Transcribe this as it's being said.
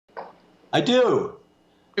I do.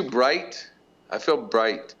 You bright? I feel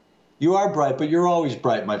bright. You are bright, but you're always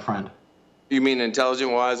bright, my friend. You mean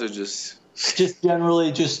intelligent-wise or just? Just generally,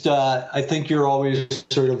 I think you're always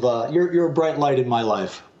sort of, you're a bright light in my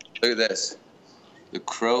life. Look at this. The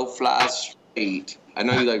crow flies straight. I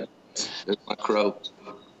know you like, there's my crow.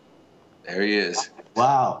 There he is.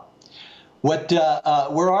 Wow. What,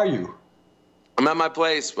 where are you? I'm at my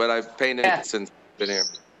place, but I've painted it since I've been here.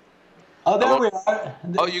 Oh, there we are.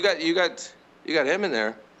 Oh, you got him in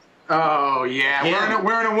there. Oh yeah,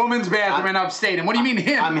 we're in a woman's bathroom in upstate. And what do you mean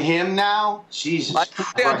him? I'm him now. Jesus. I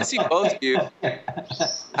can see both of you.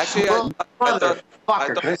 Actually,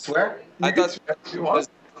 Motherfucker. Can I swear? I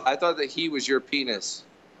thought that he was your penis.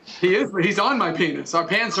 He is, but he's on my penis. Our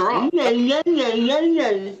pants are on. Where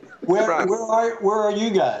are you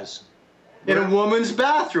guys? In a woman's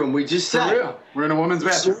bathroom. We just said. For real. We're in a woman's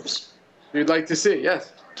bathroom. You'd like to see?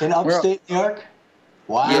 Yes. In upstate New York?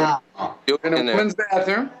 Wow. You're in a women's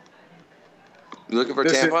bathroom. You looking for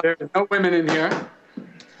tampons? There's no women in here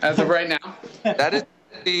as of right now. That is,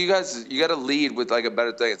 you guys, you got to lead with like a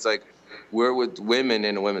better thing. It's like we're with women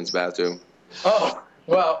in a women's bathroom. Oh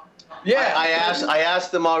well, yeah. I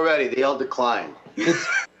asked them already. They all declined.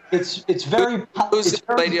 It's very. Who's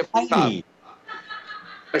the lady up the top?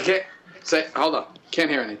 Okay. Hold on. Can't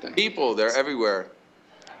hear anything. People, they're everywhere.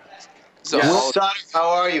 So, Sutter, how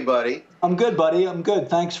are you, buddy? I'm good, buddy. I'm good.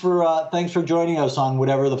 Thanks for joining us on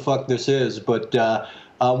whatever the fuck this is. But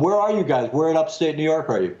where are you guys? Where in upstate New York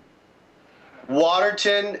are you?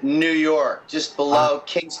 Waterton, New York, just below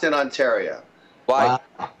Kingston, Ontario. Why?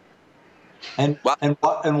 And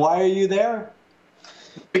why are you there?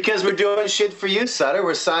 Because we're doing shit for you, Sutter.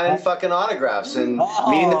 We're signing fucking autographs and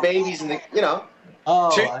meeting the babies and the.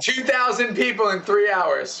 2,000 people in 3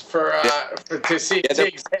 hours to see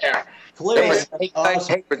Tig's hair. Clearly,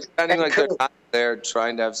 pretending like they're not there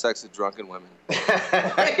trying to have sex with drunken women.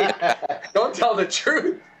 Don't tell the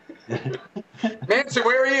truth. Manson,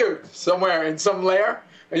 where are you? Somewhere in some lair?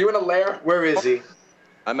 Are you in a lair? Where is he?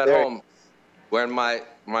 I'm at home wearing my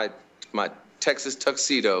Texas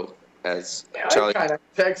tuxedo as Charlie. I got a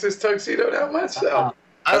Texas tuxedo down myself.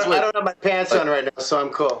 I don't have my pants on right now, so I'm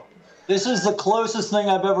cool. This is the closest thing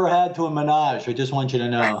I've ever had to a menage. I just want you to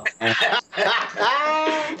know.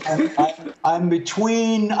 I'm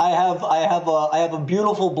between. I have a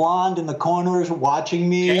beautiful blonde in the corners watching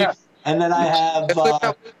me, and then I have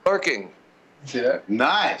working. See that?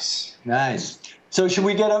 Nice. Nice. So should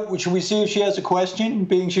we see if she has a question?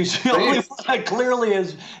 Being she's the only one that clearly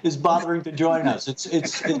is bothering to join us.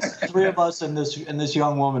 It's three of us and this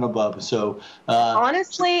young woman above. So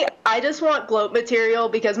honestly, I just want gloat material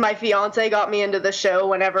because my fiance got me into the show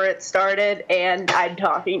whenever it started, and I'm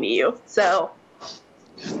talking to you. So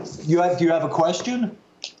do you have a question?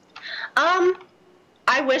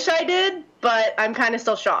 I wish I did, but I'm kind of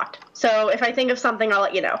still shocked. So if I think of something, I'll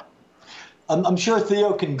let you know. I'm sure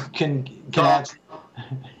Theo can answer.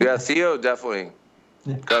 Yeah, Theo definitely.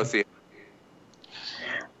 Go Theo.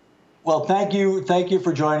 Well, thank you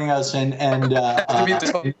for joining us, and I feel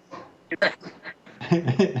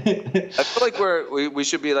like we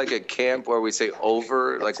should be like a camp where we say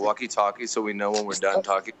over like walkie-talkie so we know when we're done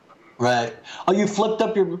talking. Right. Oh, you flipped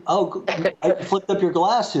up your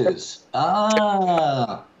glasses.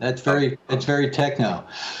 Ah, that's very techno.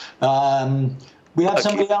 We have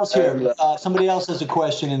somebody else here. Somebody else has a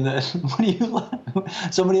question in the.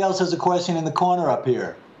 Somebody else has a question in the corner up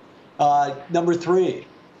here. Number 3.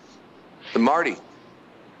 The Marty.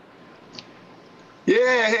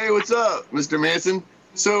 Yeah. Hey, what's up, Mr. Manson?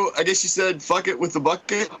 So I guess you said fuck it with the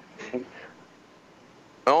bucket.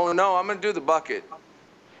 Oh no, I'm gonna do the bucket.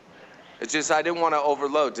 It's just I didn't want to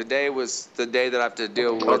overload. Today was the day that I have to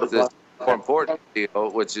deal with this more important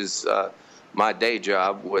deal, which is. My day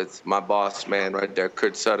job with my boss man right there,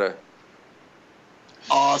 Sutter.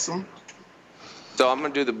 Awesome. So I'm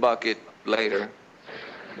gonna do the bucket later.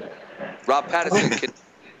 Rob Patterson can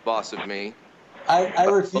boss of me. I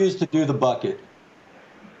refuse to do the bucket.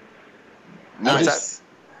 Nice.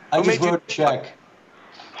 I just wrote a check.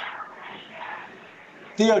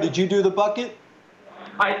 Theo, did you do the bucket?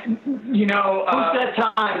 Who's got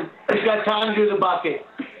time? Who's got time to do the bucket?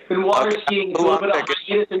 Been water skiing, a little bit of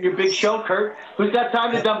hiatus in your big show, Kurt. Who's got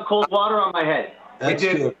time to dump cold water on my head? That's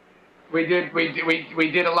true. We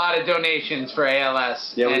did a lot of donations for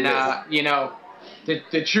ALS, and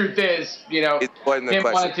the truth is, Tim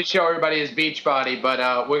wanted to show everybody his beach body,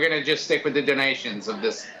 but we're gonna just stick with the donations of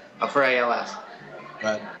this for ALS.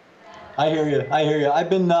 Right. I hear you. I've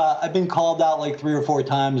been called out like 3 or 4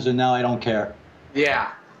 times, and now I don't care.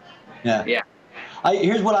 Yeah.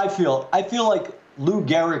 Here's what I feel. I feel like Lou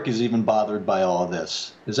Gehrig is even bothered by all of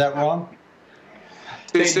this. Is that wrong?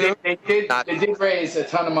 They did raise a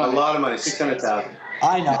ton of money. A lot of money, 600,000.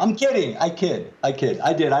 I know. I'm kidding. I kid. I did.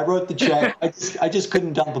 I wrote the check. I just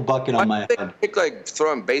couldn't dump a bucket on my head. He like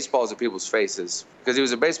throwing baseballs at people's faces because he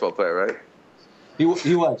was a baseball player, right? He was.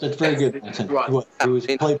 That's very good, Vincent.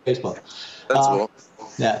 He played baseball. That's cool.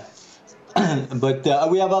 Yeah. But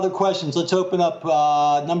we have other questions. Let's open up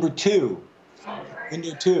number 2.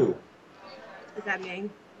 Window 2. Is that me?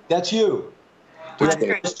 That's you. That's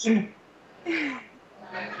great.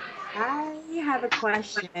 I have a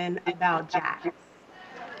question about Jax.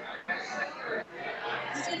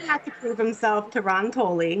 He's going to have to prove himself to Ron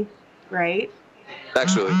Tolley, right?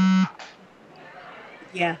 Actually.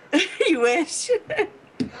 Yeah. You wish.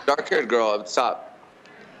 Dark-haired girl up top.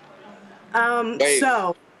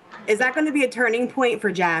 So, is that going to be a turning point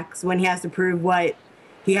for Jax when he has to prove what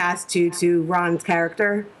he has to Ron's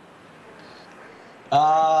character?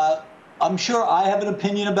 I'm sure I have an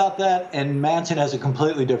opinion about that, and Manson has a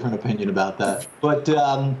completely different opinion about that. But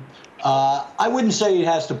I wouldn't say he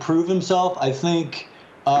has to prove himself. I think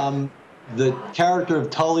the character of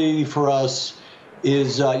Tully for us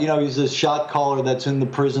is, he's a shot caller that's in the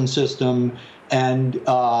prison system, and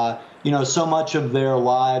so much of their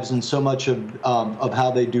lives and so much of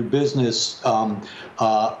how they do business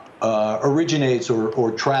originates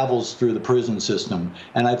or travels through the prison system.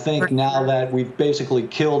 And I think now that we've basically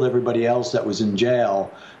killed everybody else that was in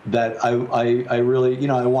jail, that I really,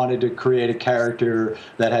 I wanted to create a character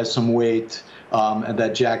that has some weight and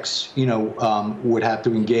that Jax, would have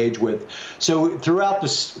to engage with. So throughout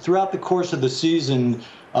the course of the season,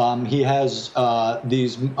 he has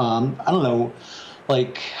these, I don't know,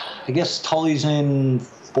 like, I guess Tully's in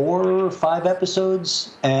 4 or 5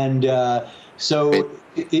 episodes, and so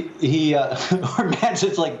he or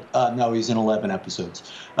Manson's like, no, he's in 11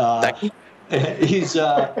 episodes. He's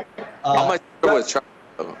how much was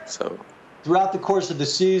trying, so. Throughout the course of the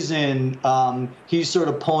season, he's sort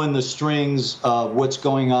of pulling the strings of what's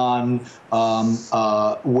going on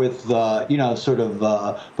with sort of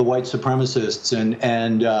the white supremacists,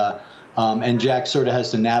 and Jack sort of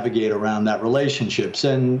has to navigate around that relationships.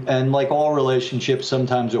 And like all relationships,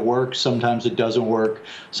 sometimes it works, sometimes it doesn't work,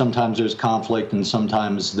 sometimes there's conflict, and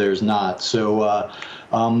sometimes there's not. So,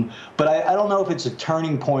 but I don't know if it's a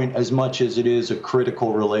turning point as much as it is a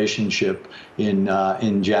critical relationship in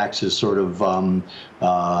Jax's sort of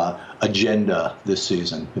agenda this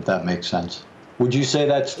season, if that makes sense. Would you say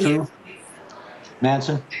that's true,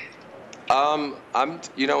 Manson?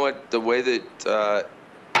 You know what, the way that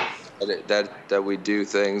that we do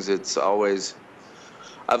things, it's always,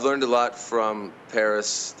 I've learned a lot from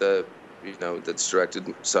Paris, that's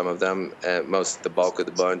directed some of them, and the bulk of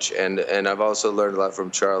the bunch, and I've also learned a lot from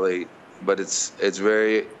Charlie. But it's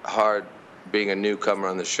very hard being a newcomer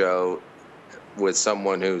on the show with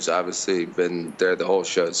someone who's obviously been there the whole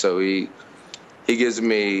show. So he gives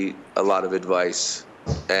me a lot of advice,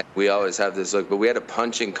 and we always have this look. But we had a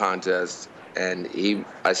punching contest, and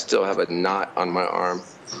I still have a knot on my arm.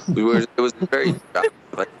 It was very like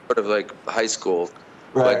sort of like high school,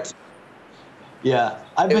 right? But yeah,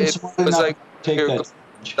 I've been smart enough to take that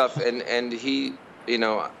stuff, and he,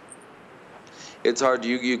 it's hard.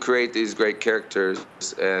 You create these great characters,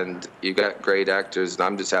 and you got great actors, and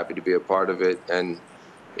I'm just happy to be a part of it. And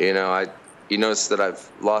you notice that I've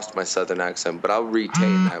lost my Southern accent, but I'll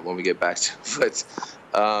retain that when we get back to it.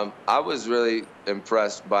 But I was really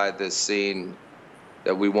impressed by this scene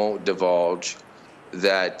that we won't divulge,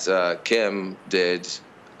 that Kim did,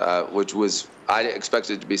 which was, I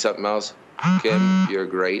expected it to be something else. Kim, you're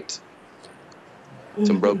great.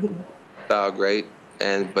 Some broken style, great.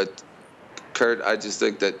 But Kurt, I just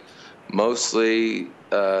think that mostly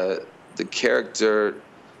the character,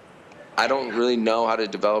 I don't really know how to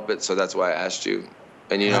develop it, so that's why I asked you.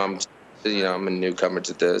 And I'm a newcomer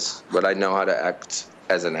to this, but I know how to act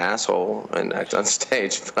as an asshole and act on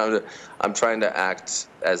stage. But I'm trying to act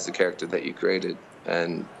as the character that you created.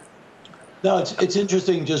 And no, it's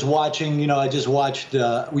interesting just watching. I just watched.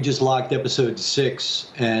 We just locked episode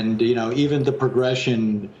 6, and even the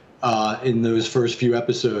progression in those first few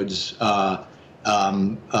episodes.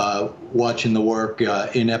 Watching the work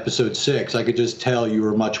in episode 6, I could just tell you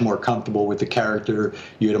were much more comfortable with the character.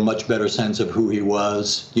 You had a much better sense of who he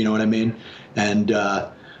was. You know what I mean? And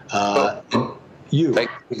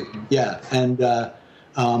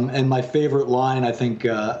and my favorite line, I think,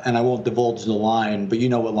 and I won't divulge the line, but you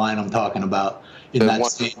know what line I'm talking about in that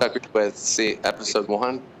scene. With episode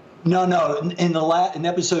 1? No, in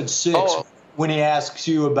episode 6, when he asks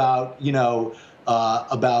you about,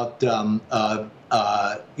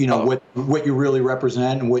 what you really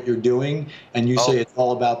represent and what you're doing, and you say it's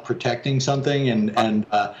all about protecting something, and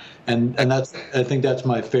that's, I think that's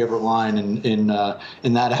my favorite line in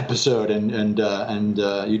that episode, and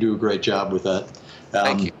you do a great job with that.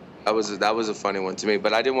 Thank you. That was a funny one to me,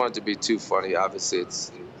 but I didn't want it to be too funny. Obviously,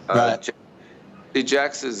 it's right.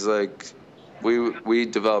 Jax is like, we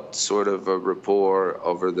developed sort of a rapport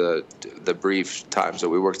over the brief times that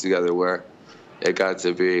we worked together, where it got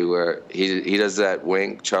to be where he does that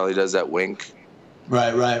wink. Charlie does that wink.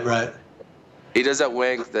 Right. He does that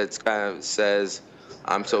wink that kind of says,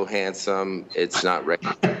 "I'm so handsome, it's not right."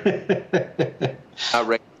 Not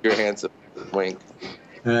right. You're handsome. Wink.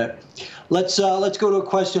 Let's go to a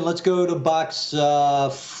question. Let's go to box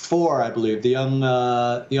 4, I believe. The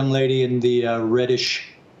young lady in the reddish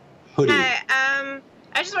hoodie. Hi.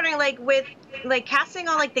 I was just wondering, like, with casting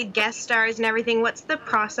all the guest stars and everything, what's the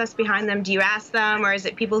process behind them? Do you ask them, or is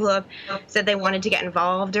it people who have said they wanted to get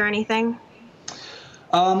involved or anything?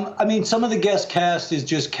 I mean, some of the guest cast is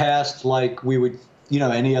just cast like we would,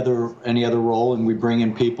 any other role, and we bring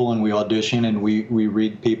in people and we audition and we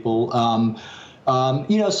read people.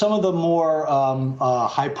 Some of the more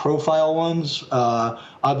high-profile ones.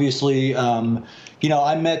 Obviously,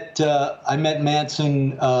 I met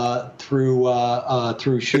Manson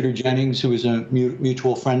through Shooter Jennings, who was a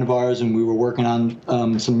mutual friend of ours, and we were working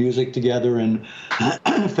on some music together, and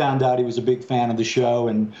found out he was a big fan of the show,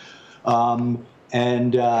 and I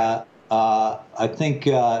think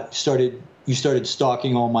you started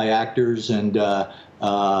stalking all my actors, and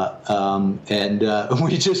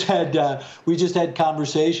we just had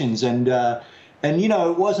conversations, and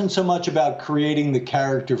it wasn't so much about creating the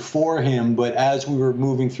character for him, but as we were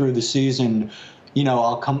moving through the season,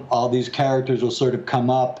 all these characters will sort of come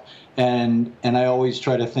up, and I always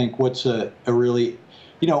try to think what's a really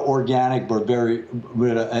organic but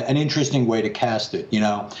an interesting way to cast it,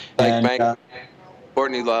 and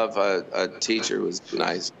Courtney Love, a teacher, was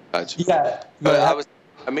nice. Yeah, but I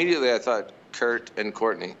thought Kurt and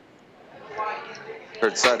Courtney.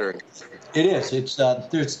 Kurt Sutter. It is. It's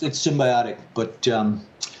symbiotic, but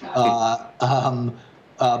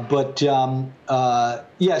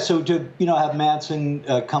yeah. So to have Manson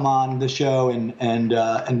come on the show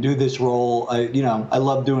and do this role, I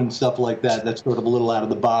love doing stuff like that. That's sort of a little out of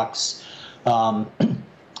the box.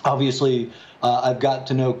 Obviously, I've got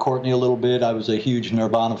to know Courtney a little bit. I was a huge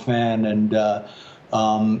Nirvana fan, and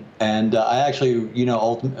I actually,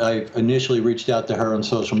 I initially reached out to her on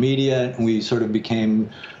social media, and we sort of became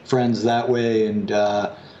friends that way, and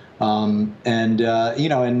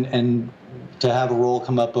to have a role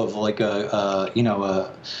come up of like a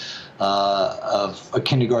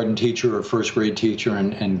kindergarten teacher or first grade teacher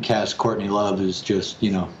and cast Courtney Love is just,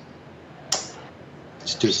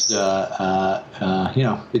 it's just,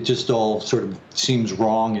 it just all sort of seems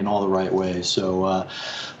wrong in all the right ways. So,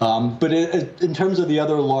 but in terms of the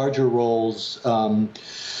other larger roles,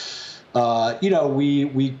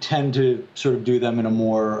 we tend to sort of do them in a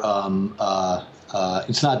more,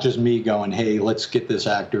 it's not just me going, hey, let's get this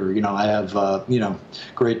actor. I have,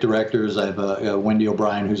 great directors. I have Wendy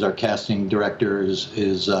O'Brien, who's our casting director,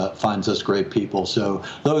 finds us great people. So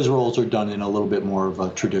those roles are done in a little bit more of a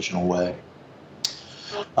traditional way.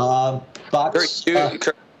 Box.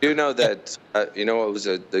 You know that, what was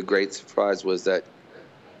the great surprise was that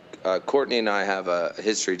Courtney and I have a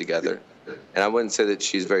history together. And I wouldn't say that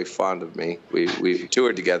she's very fond of me. We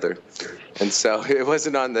toured together, and so it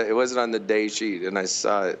wasn't on the day sheet. And I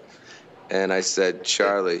saw it, and I said,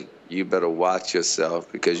 Charlie, you better watch yourself,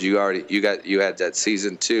 because you had that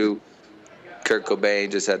season 2. Kurt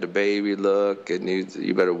Cobain just had the baby look, and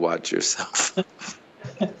you better watch yourself.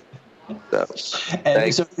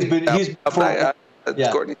 Courtney's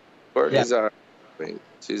all right. I mean,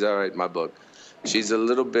 she's all right in my book. She's a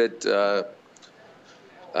little bit.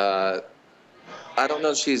 I don't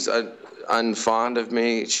know if she's unfond of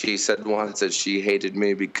me. She said once that she hated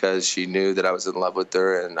me because she knew that I was in love with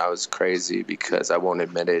her, and I was crazy because I won't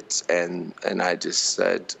admit it. And I just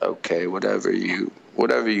said, okay, whatever you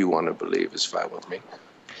want to believe is fine with me.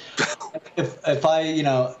 if I,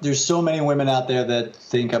 there's so many women out there that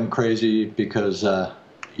think I'm crazy because,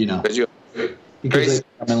 because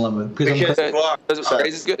I'm in love with. Because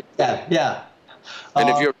crazy is good. Yeah. And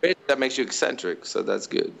if you're rich, that makes you eccentric, so that's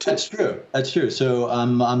good too. That's true. So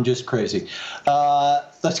I'm just crazy.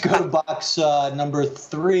 Let's go to box number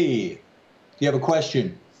 3. Do you have a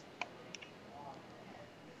question?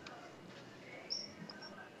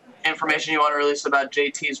 Information you want to release about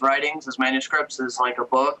JT's writings, his manuscripts, is like a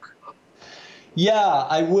book? Yeah,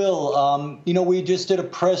 I will. We just did a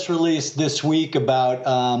press release this week about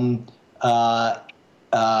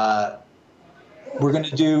we're going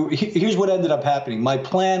to do, here's what ended up happening. My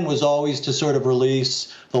plan was always to sort of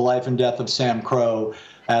release The Life and Death of Sam Crow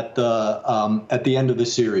at the end of the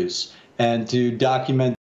series and to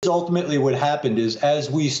document. Ultimately what happened is as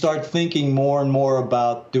we start thinking more and more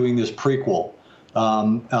about doing this prequel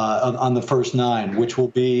on the first 9, which will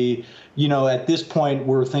be, you know, at this point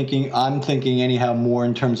I'm thinking anyhow more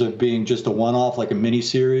in terms of being just a one-off, like a mini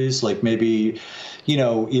series, like maybe, you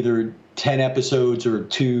know, either 10 episodes or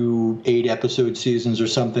 2 8-episode seasons or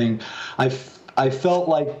something. I felt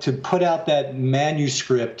like to put out that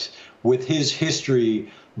manuscript with his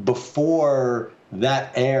history before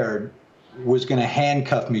that aired was going to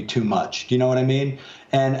handcuff me too much. Do you know what I mean?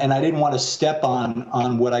 And I didn't want to step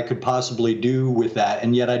on what I could possibly do with that.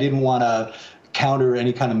 And yet I didn't want to counter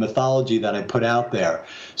any kind of mythology that I put out there.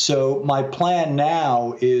 So my plan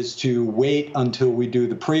now is to wait until we do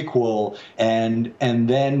the prequel and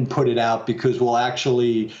then put it out, because we'll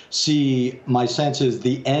actually see, my sense is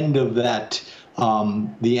the end of that,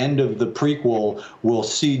 the end of the prequel, we'll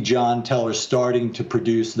see John Teller starting to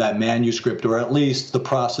produce that manuscript, or at least the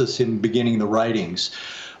process in beginning the writings.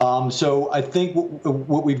 So I think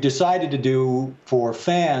what we've decided to do for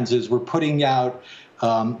fans is we're putting out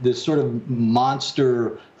this sort of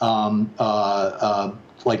monster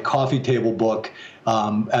like coffee table book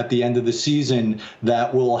at the end of the season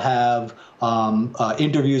that will have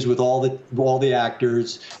interviews with all the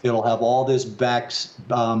actors. It'll have all this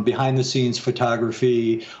behind the scenes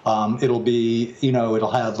photography. It'll be, you know,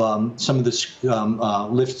 it'll have some of the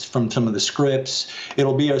lifts from some of the scripts.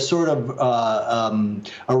 It'll be a sort of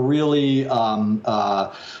a really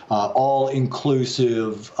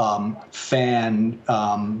all-inclusive fan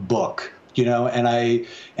book. You know,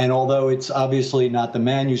 and although it's obviously not the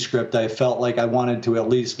manuscript, I felt like I wanted to at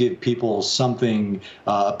least give people something,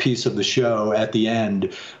 a piece of the show at the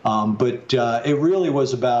end. But it really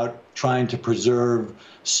was about trying to preserve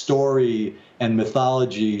story and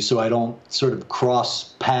mythology, so I don't sort of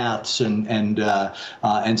cross paths and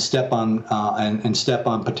step on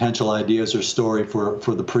potential ideas or story for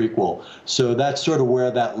the prequel. So that's sort of where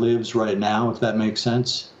that lives right now, if that makes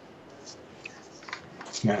sense.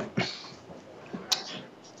 Yeah.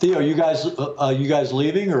 Theo, you guys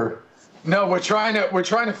leaving or? No, we're trying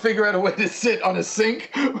to figure out a way to sit on a sink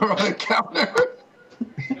or on a counter.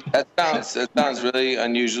 That sounds really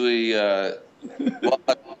unusually. Well,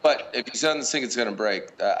 but if you sit on the sink, it's gonna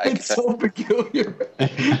break. It's so peculiar.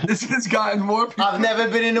 This has gotten more peculiar. I've never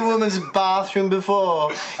been in a woman's bathroom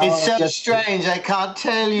before. It's so strange. I can't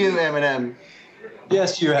tell you, Eminem.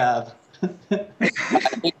 Yes, you have. I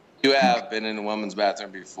think you have been in a woman's bathroom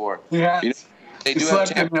before. Yeah. You know, they do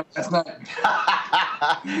have last night.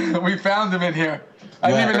 We found him in here. I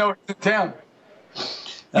didn't even know he was in town.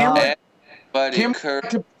 Kim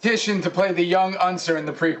to petition to play the young Unser in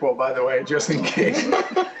the prequel, by the way, just in case.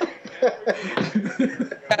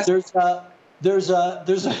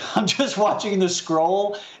 I'm just watching the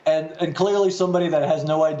scroll, and clearly somebody that has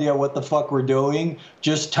no idea what the fuck we're doing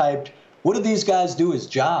just typed, "What do these guys do as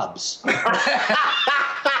jobs?"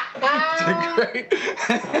 Great.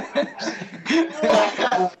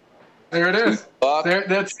 There it is.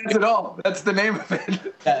 That says it all. That's the name of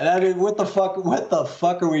it. Yeah, what the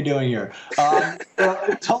fuck are we doing here?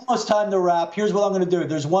 It's almost time to wrap. Here's what I'm going to do.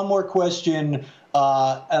 There's one more question,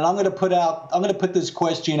 and I'm going to put this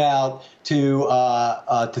question out to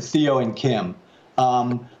Theo and Kim.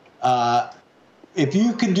 If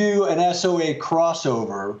you could do an SOA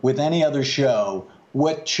crossover with any other show,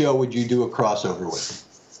 what show would you do a crossover with?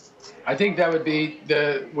 I think that would be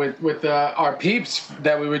with our peeps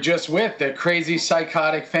that we were just with, the crazy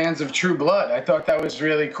psychotic fans of True Blood. I thought that was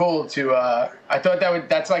really cool to. I thought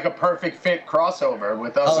that's like a perfect fit crossover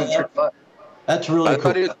with us and True Blood. That's really cool. I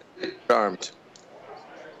thought he was Charmed.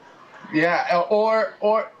 Yeah,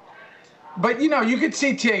 but you know, you could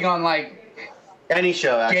see Tig on like any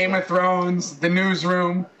show. Actually. Game of Thrones, The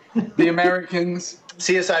Newsroom, The Americans,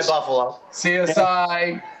 CSI Buffalo,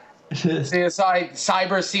 CSI. CSI,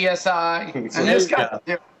 Cyber CSI, and this guy.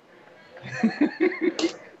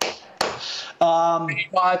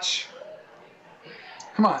 Watch.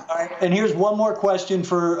 Come on. And here's one more question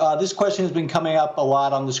for this question has been coming up a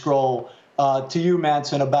lot on the scroll to you,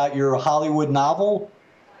 Manson, about your Hollywood novel.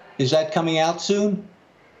 Is that coming out soon?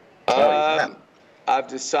 I've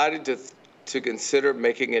decided to consider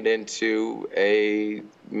making it into a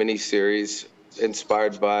miniseries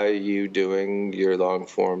inspired by you doing your long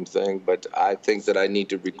form thing, but I think that I need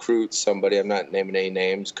to recruit somebody. I'm not naming any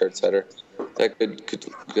names, Kurt Sutter. That could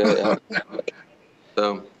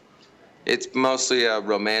so it's mostly a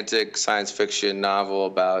romantic science fiction novel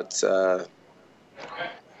about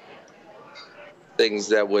things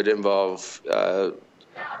that would involve.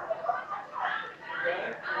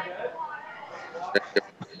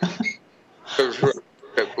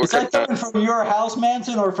 Is that coming from your house,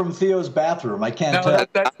 Manson, or from Theo's bathroom? I can't tell.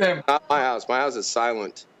 That's him. Not my house. My house is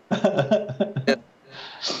silent. Yeah.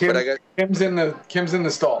 Kim's in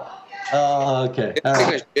the stall. Oh, okay. All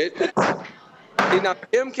right. See, now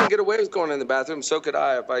Kim can get away with going in the bathroom. So could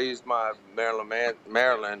I if I used my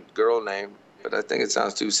Marilyn girl name. But I think it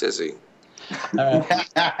sounds too sissy. All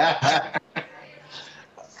right.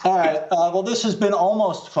 All right. Well, this has been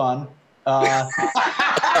almost fun. That's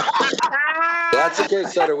okay,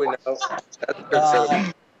 Sutter. We know.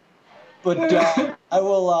 But I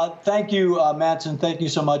will thank you, Manson. Thank you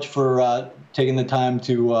so much for taking the time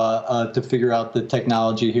to figure out the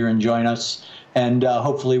technology here and join us. And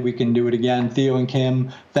hopefully we can do it again. Theo and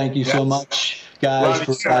Kim, thank you so much, guys,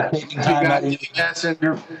 for taking time out.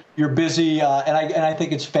 You're busy, and I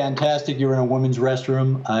think it's fantastic. You're in a women's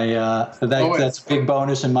restroom. That's a big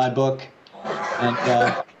bonus in my book.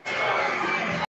 And